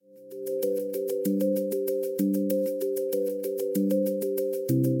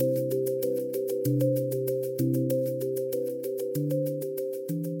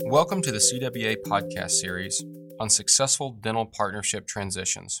Welcome to the CWA podcast series on successful dental partnership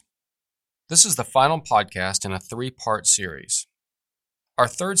transitions. This is the final podcast in a 3-part series. Our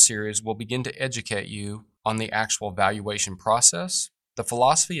third series will begin to educate you on the actual valuation process, the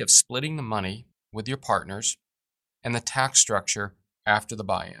philosophy of splitting the money with your partners, and the tax structure after the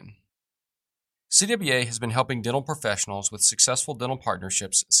buy-in. CWA has been helping dental professionals with successful dental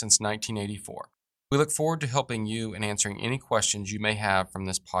partnerships since 1984. We look forward to helping you and answering any questions you may have from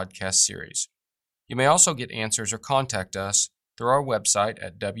this podcast series. You may also get answers or contact us through our website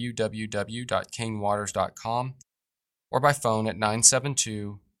at www.kanewaters.com or by phone at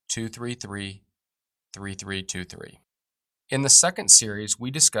 972-233-3323. In the second series,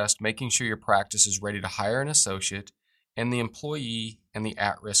 we discussed making sure your practice is ready to hire an associate and the employee and the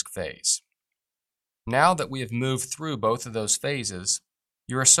at-risk phase. Now that we have moved through both of those phases,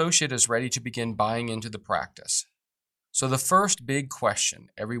 your associate is ready to begin buying into the practice. So the first big question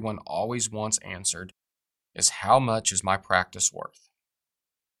everyone always wants answered is, how much is my practice worth?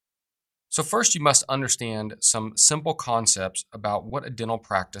 So first you must understand some simple concepts about what a dental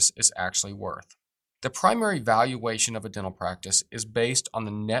practice is actually worth. The primary valuation of a dental practice is based on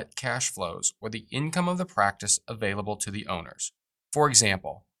the net cash flows or the income of the practice available to the owners. For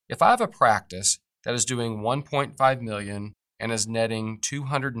example, if I have a practice that is doing $1.5 million and is netting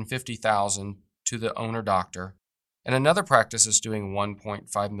 $250,000 to the owner doctor, and another practice is doing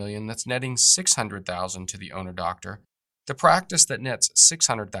 $1.5 million that's netting $600,000 to the owner doctor, the practice that nets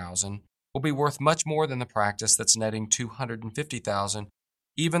 $600,000 will be worth much more than the practice that's netting $250,000,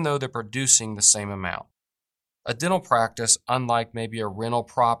 even though they're producing the same amount. A dental practice, unlike maybe a rental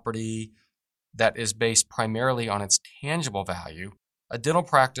property that is based primarily on its tangible value, a dental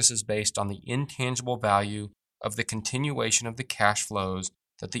practice is based on the intangible value of the continuation of the cash flows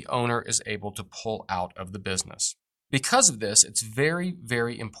that the owner is able to pull out of the business. Because of this, it's very,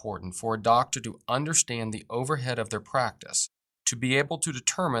 very important for a doctor to understand the overhead of their practice, to be able to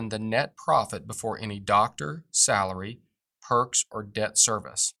determine the net profit before any doctor, salary, perks, or debt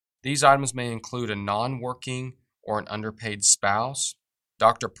service. These items may include a non-working or an underpaid spouse,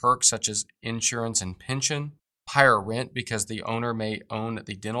 doctor perks such as insurance and pension, higher rent because the owner may own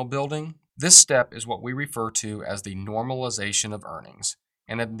the dental building. This step is what we refer to as the normalization of earnings,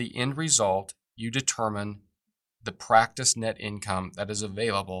 and in the end result, you determine the practice net income that is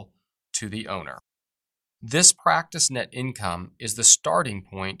available to the owner. This practice net income is the starting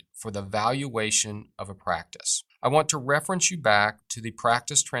point for the valuation of a practice. I want to reference you back to the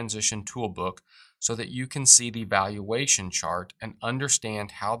Practice Transition Toolbook so that you can see the valuation chart and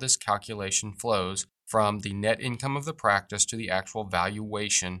understand how this calculation flows from the net income of the practice to the actual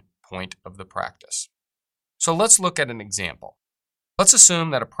valuation point of the practice. So let's look at an example. Let's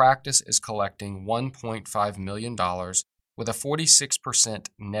assume that a practice is collecting $1.5 million with a 46%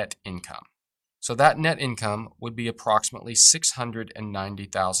 net income. So that net income would be approximately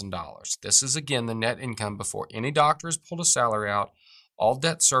 $690,000. This is again the net income before any doctor has pulled a salary out, all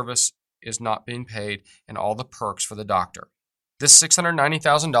debt service is not being paid, and all the perks for the doctor. This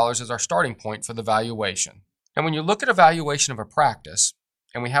 $690,000 is our starting point for the valuation. And when you look at a valuation of a practice,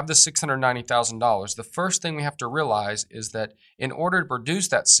 and we have the $690,000, the first thing we have to realize is that in order to produce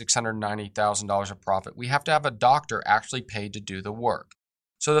that $690,000 of profit, we have to have a doctor actually paid to do the work.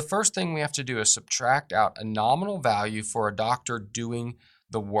 So the first thing we have to do is subtract out a nominal value for a doctor doing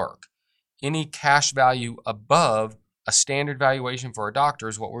the work. Any cash value above a standard valuation for a doctor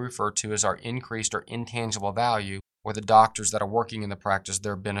is what we refer to as our increased or intangible value, or the doctors that are working in the practice,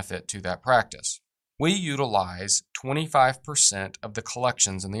 their benefit to that practice. We utilize 25% of the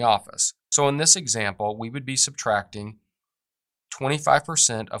collections in the office. So in this example, we would be subtracting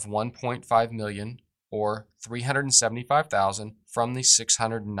 25% of $1.5 million or $375,000 from the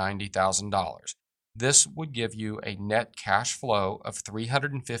 $690,000. This would give you a net cash flow of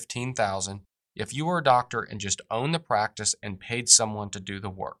 $315,000 if you were a doctor and just owned the practice and paid someone to do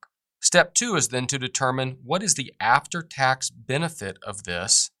the work. Step 2 is then to determine what is the after-tax benefit of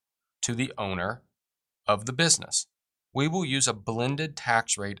this to the owner of the business. We will use a blended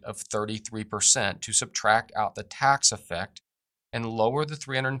tax rate of 33% to subtract out the tax effect and lower the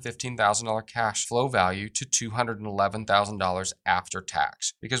 $315,000 cash flow value to $211,000 after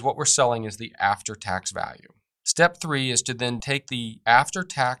tax, because what we're selling is the after-tax value. Step 3 is to then take the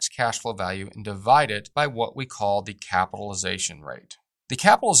after-tax cash flow value and divide it by what we call the capitalization rate. The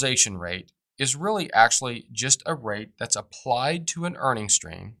capitalization rate is really actually just a rate that's applied to an earning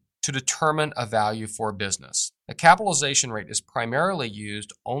stream to determine a value for a business. The capitalization rate is primarily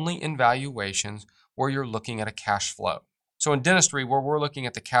used only in valuations where you're looking at a cash flow. So in dentistry, where we're looking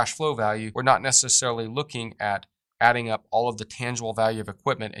at the cash flow value, we're not necessarily looking at adding up all of the tangible value of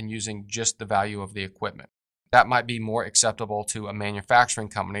equipment and using just the value of the equipment. That might be more acceptable to a manufacturing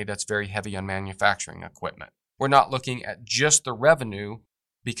company that's very heavy on manufacturing equipment. We're not looking at just the revenue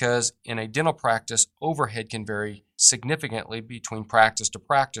because in a dental practice, overhead can vary significantly between practice to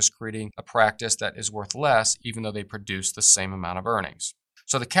practice, creating a practice that is worth less even though they produce the same amount of earnings.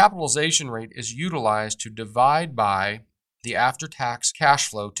 So the capitalization rate is utilized to divide by the after-tax cash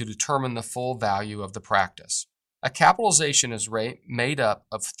flow to determine the full value of the practice. A capitalization is rate made up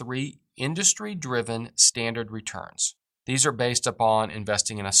of 3 industry-driven standard returns. These are based upon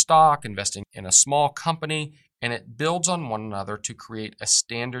investing in a stock, investing in a small company, and it builds on one another to create a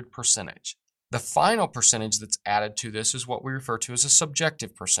standard percentage. The final percentage that's added to this is what we refer to as a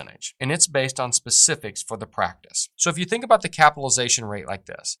subjective percentage, and it's based on specifics for the practice. So if you think about the capitalization rate like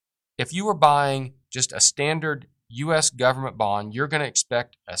this, if you were buying just a standard U.S. government bond, you're going to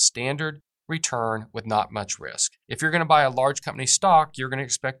expect a standard return with not much risk. If you're going to buy a large company stock, you're going to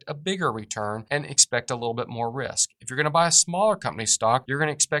expect a bigger return and expect a little bit more risk. If you're going to buy a smaller company stock, you're going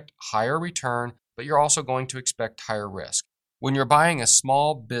to expect higher return, but you're also going to expect higher risk. When you're buying a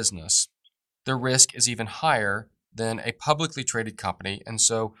small business, the risk is even higher than a publicly traded company, and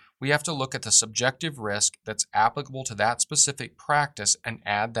so we have to look at the subjective risk that's applicable to that specific practice and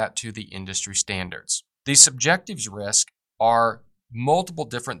add that to the industry standards. These subjective risks are multiple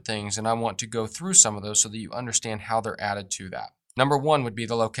different things, and I want to go through some of those so that you understand how they're added to that. Number 1 would be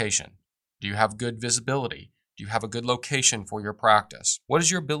the location. Do you have good visibility? Do you have a good location for your practice? What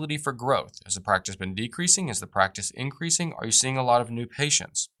is your ability for growth? Has the practice been decreasing? Is the practice increasing? Are you seeing a lot of new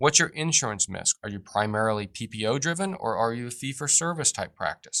patients? What's your insurance mix? Are you primarily PPO driven or are you a fee-for-service type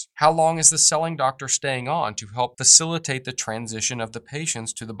practice? How long is the selling doctor staying on to help facilitate the transition of the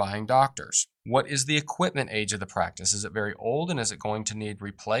patients to the buying doctors? What is the equipment age of the practice? Is it very old and is it going to need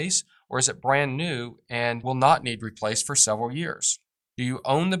replaced, or is it brand new and will not need replaced for several years? Do you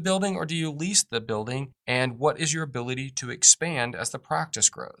own the building or do you lease the building? And what is your ability to expand as the practice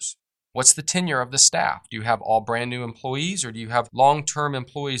grows? What's the tenure of the staff? Do you have all brand new employees or do you have long-term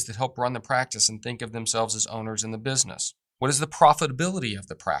employees that help run the practice and think of themselves as owners in the business? What is the profitability of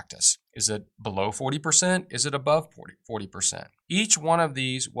the practice? Is it below 40%? Is it above 40%? Each one of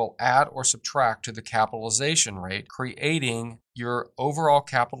these will add or subtract to the capitalization rate, creating your overall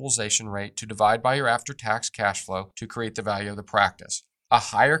capitalization rate to divide by your after-tax cash flow to create the value of the practice. A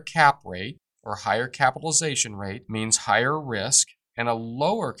higher cap rate or higher capitalization rate means higher risk, and a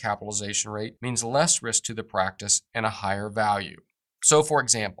lower capitalization rate means less risk to the practice and a higher value. So, for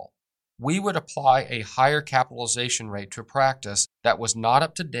example, we would apply a higher capitalization rate to a practice that was not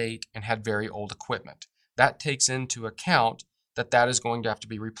up to date and had very old equipment. That takes into account that is going to have to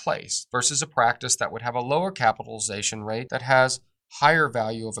be replaced versus a practice that would have a lower capitalization rate that has higher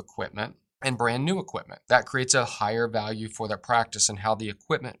value of equipment and brand new equipment. That creates a higher value for that practice and how the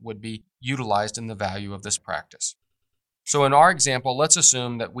equipment would be utilized in the value of this practice. So in our example, let's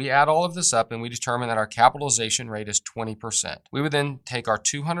assume that we add all of this up and we determine that our capitalization rate is 20%. We would then take our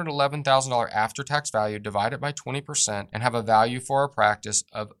 $211,000 after-tax value, divide it by 20%, and have a value for our practice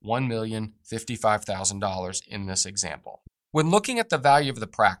of $1,055,000 in this example. When looking at the value of the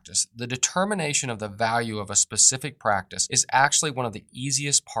practice, the determination of the value of a specific practice is actually one of the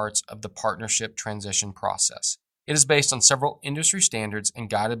easiest parts of the partnership transition process. It is based on several industry standards and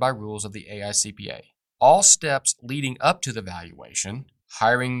guided by rules of the AICPA. All steps leading up to the valuation,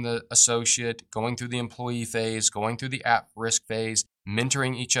 hiring the associate, going through the employee phase, going through the at-risk phase,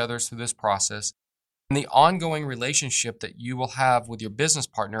 mentoring each other through this process, and the ongoing relationship that you will have with your business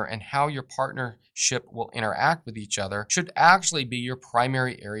partner and how your partnership will interact with each other should actually be your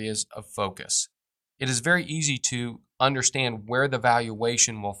primary areas of focus. It is very easy to understand where the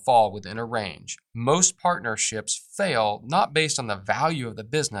valuation will fall within a range. Most partnerships fail not based on the value of the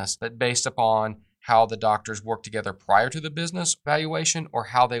business, but based upon how the doctors work together prior to the business valuation or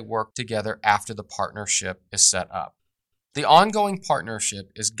how they work together after the partnership is set up. The ongoing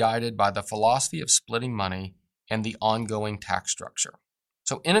partnership is guided by the philosophy of splitting money and the ongoing tax structure.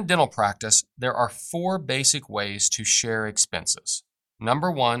 So in a dental practice, there are 4 basic ways to share expenses.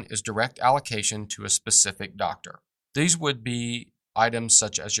 Number 1 is direct allocation to a specific doctor. These would be items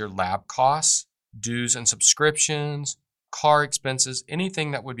such as your lab costs, dues and subscriptions, car expenses,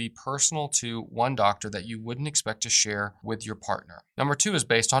 anything that would be personal to one doctor that you wouldn't expect to share with your partner. Number 2 is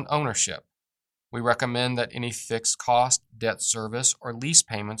based on ownership. We recommend that any fixed cost, debt service, or lease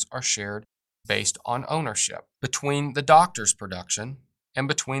payments are shared based on ownership between the doctor's production and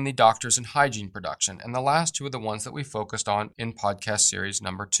between the doctors and hygiene production. And the last 2 are the ones that we focused on in podcast series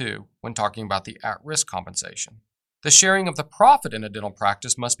number 2 when talking about the at-risk compensation. The sharing of the profit in a dental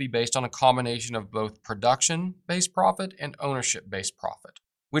practice must be based on a combination of both production-based profit and ownership-based profit.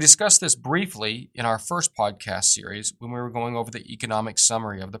 We discussed this briefly in our first podcast series when we were going over the economic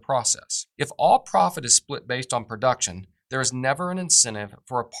summary of the process. If all profit is split based on production, there is never an incentive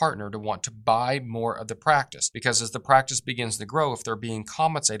for a partner to want to buy more of the practice, because as the practice begins to grow, if they're being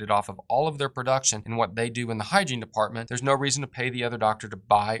compensated off of all of their production and what they do in the hygiene department, there's no reason to pay the other doctor to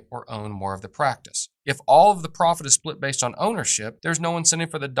buy or own more of the practice. If all of the profit is split based on ownership, there's no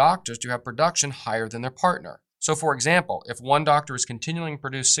incentive for the doctors to have production higher than their partner. So for example, if one doctor is continuing to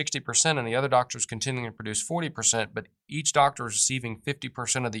produce 60% and the other doctor is continuing to produce 40%, but each doctor is receiving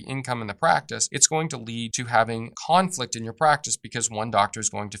 50% of the income in the practice, it's going to lead to having conflict in your practice because one doctor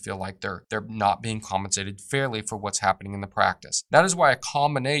is going to feel like they're not being compensated fairly for what's happening in the practice. That is why a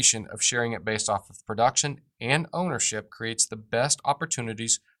combination of sharing it based off of production and ownership creates the best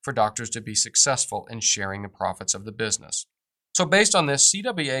opportunities for doctors to be successful in sharing the profits of the business. So based on this,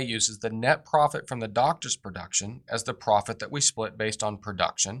 CWA uses the net profit from the doctor's production as the profit that we split based on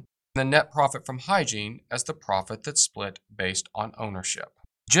production, and the net profit from hygiene as the profit that's split based on ownership.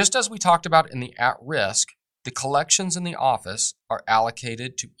 Just as we talked about in the at-risk, the collections in the office are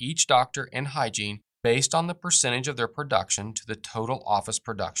allocated to each doctor and hygiene based on the percentage of their production to the total office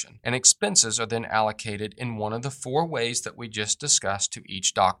production, and expenses are then allocated in one of the 4 ways that we just discussed to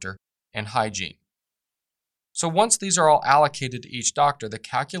each doctor and hygiene. So once these are all allocated to each doctor, the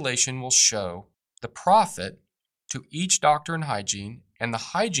calculation will show the profit to each doctor in hygiene, and the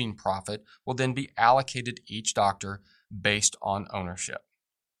hygiene profit will then be allocated to each doctor based on ownership.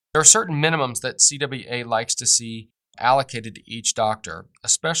 There are certain minimums that CWA likes to see allocated to each doctor,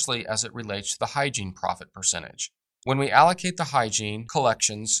 especially as it relates to the hygiene profit percentage. When we allocate the hygiene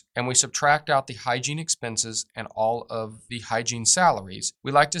collections and we subtract out the hygiene expenses and all of the hygiene salaries,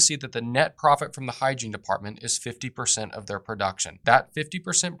 we like to see that the net profit from the hygiene department is 50% of their production. That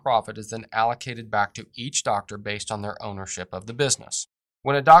 50% profit is then allocated back to each doctor based on their ownership of the business.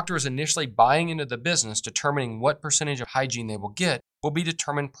 When a doctor is initially buying into the business, determining what percentage of hygiene they will get will be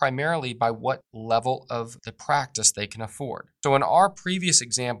determined primarily by what level of the practice they can afford. So in our previous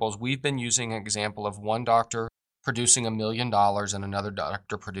examples, we've been using an example of one doctor producing $1 million and another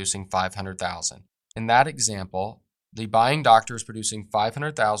doctor producing $500,000. In that example, the buying doctor is producing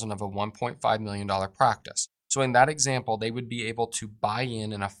 $500,000 of a $1.5 million practice. So in that example, they would be able to buy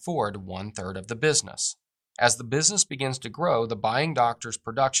in and afford 1/3 of the business. As the business begins to grow, the buying doctor's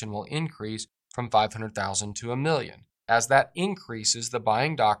production will increase from $500,000 to $1 million. As that increases, the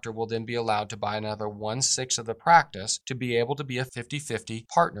buying doctor will then be allowed to buy another 1/6 of the practice to be able to be a 50-50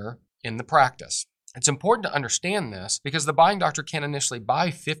 partner in the practice. It's important to understand this because the buying doctor can't initially buy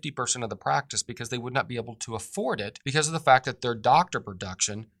 50% of the practice because they would not be able to afford it because of the fact that their doctor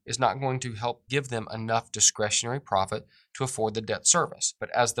production is not going to help give them enough discretionary profit to afford the debt service. But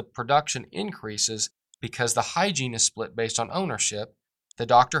as the production increases, because the hygiene is split based on ownership, the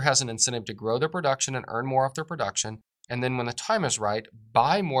doctor has an incentive to grow their production and earn more of their production, and then when the time is right,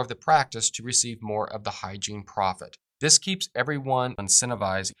 buy more of the practice to receive more of the hygiene profit. This keeps everyone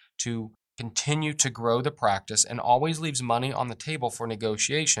incentivized to continue to grow the practice and always leaves money on the table for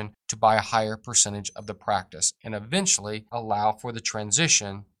negotiation to buy a higher percentage of the practice and eventually allow for the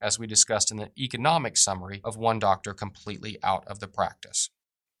transition, as we discussed in the economic summary, of one doctor completely out of the practice.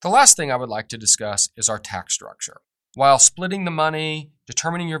 The last thing I would like to discuss is our tax structure. While splitting the money,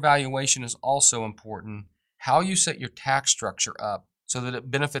 determining your valuation is also important, how you set your tax structure up so that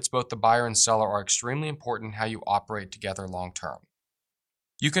it benefits both the buyer and seller are extremely important in how you operate together long term.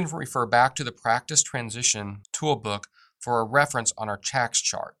 You can refer back to the Practice Transition Toolbook for a reference on our tax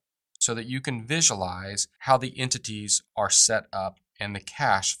chart so that you can visualize how the entities are set up and the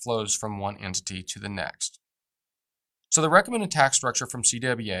cash flows from one entity to the next. So the recommended tax structure from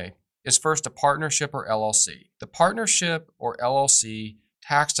CWA is first a partnership or LLC. The partnership or LLC,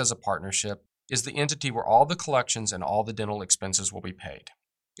 taxed as a partnership, is the entity where all the collections and all the dental expenses will be paid.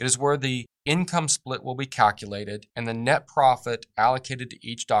 It is where the income split will be calculated and the net profit allocated to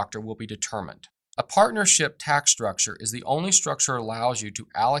each doctor will be determined. A partnership tax structure is the only structure that allows you to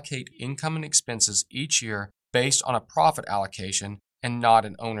allocate income and expenses each year based on a profit allocation and not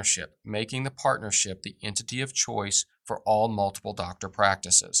an ownership, making the partnership the entity of choice for all multiple doctor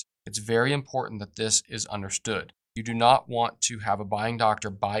practices. It's very important that this is understood. You do not want to have a buying doctor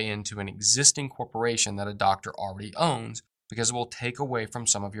buy into an existing corporation that a doctor already owns, because it will take away from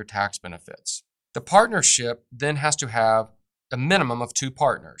some of your tax benefits. The partnership then has to have a minimum of 2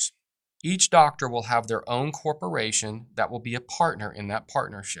 partners. Each doctor will have their own corporation that will be a partner in that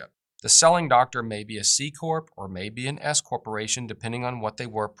partnership. The selling doctor may be a C Corp or may be an S Corporation depending on what they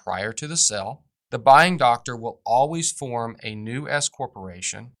were prior to the sale. The buying doctor will always form a new S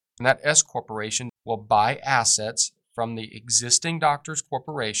corporation, and that S corporation will buy assets from the existing doctor's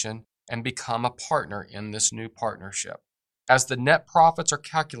corporation and become a partner in this new partnership. As the net profits are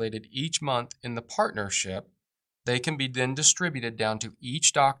calculated each month in the partnership, they can be then distributed down to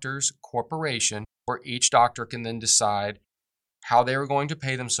each doctor's corporation, where each doctor can then decide how they are going to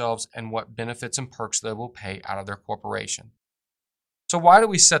pay themselves and what benefits and perks they will pay out of their corporation. So why do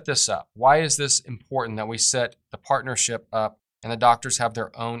we set this up? Why is this important that we set the partnership up and the doctors have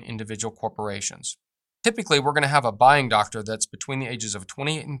their own individual corporations? Typically, we're going to have a buying doctor that's between the ages of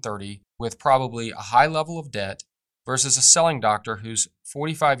 28 and 30 with probably a high level of debt versus a selling doctor who's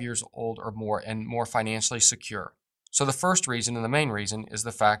 45 years old or more and more financially secure. So the first reason and the main reason is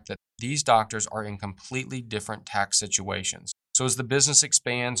the fact that these doctors are in completely different tax situations. So as the business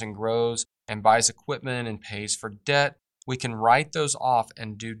expands and grows and buys equipment and pays for debt, we can write those off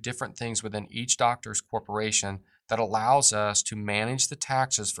and do different things within each doctor's corporation that allows us to manage the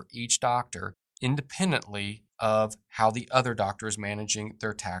taxes for each doctor independently of how the other doctor is managing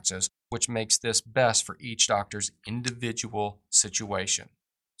their taxes, which makes this best for each doctor's individual situation.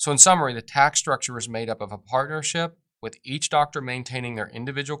 So in summary, the tax structure is made up of a partnership with each doctor maintaining their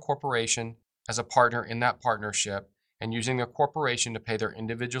individual corporation as a partner in that partnership and using their corporation to pay their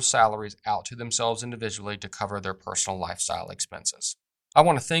individual salaries out to themselves individually to cover their personal lifestyle expenses. I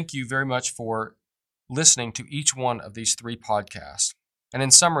want to thank you very much for listening to each one of these 3 podcasts. And in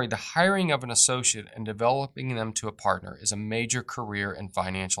summary, the hiring of an associate and developing them to a partner is a major career and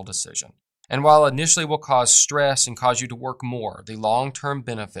financial decision. And while initially will cause stress and cause you to work more, the long-term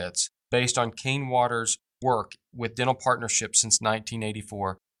benefits based on Cain Watters' work with dental partnerships since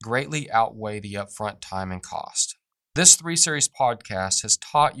 1984 greatly outweigh the upfront time and cost. This 3-series podcast has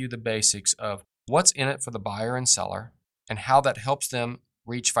taught you the basics of what's in it for the buyer and seller and how that helps them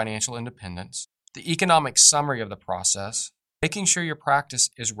reach financial independence, the economic summary of the process, making sure your practice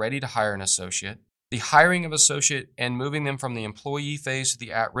is ready to hire an associate, the hiring of associate and moving them from the employee phase to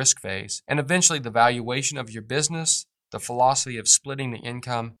the at-risk phase, and eventually the valuation of your business, the philosophy of splitting the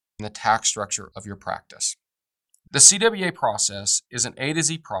income, and the tax structure of your practice. The CWA process is an A to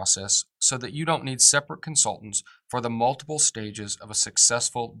Z process so that you don't need separate consultants for the multiple stages of a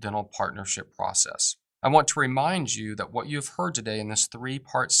successful dental partnership process. I want to remind you that what you've heard today in this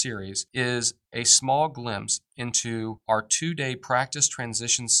 3-part series is a small glimpse into our 2-day practice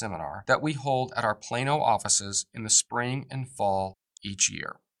transition seminar that we hold at our Plano offices in the spring and fall each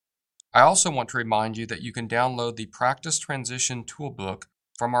year. I also want to remind you that you can download the Practice Transition Toolbook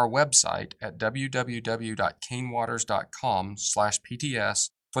from our website at www.cainwatters.com/PTS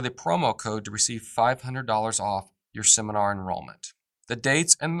for the promo code to receive $500 off your seminar enrollment. The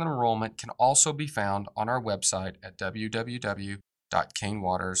dates and the enrollment can also be found on our website at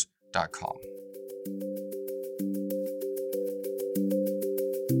www.cainwatters.com.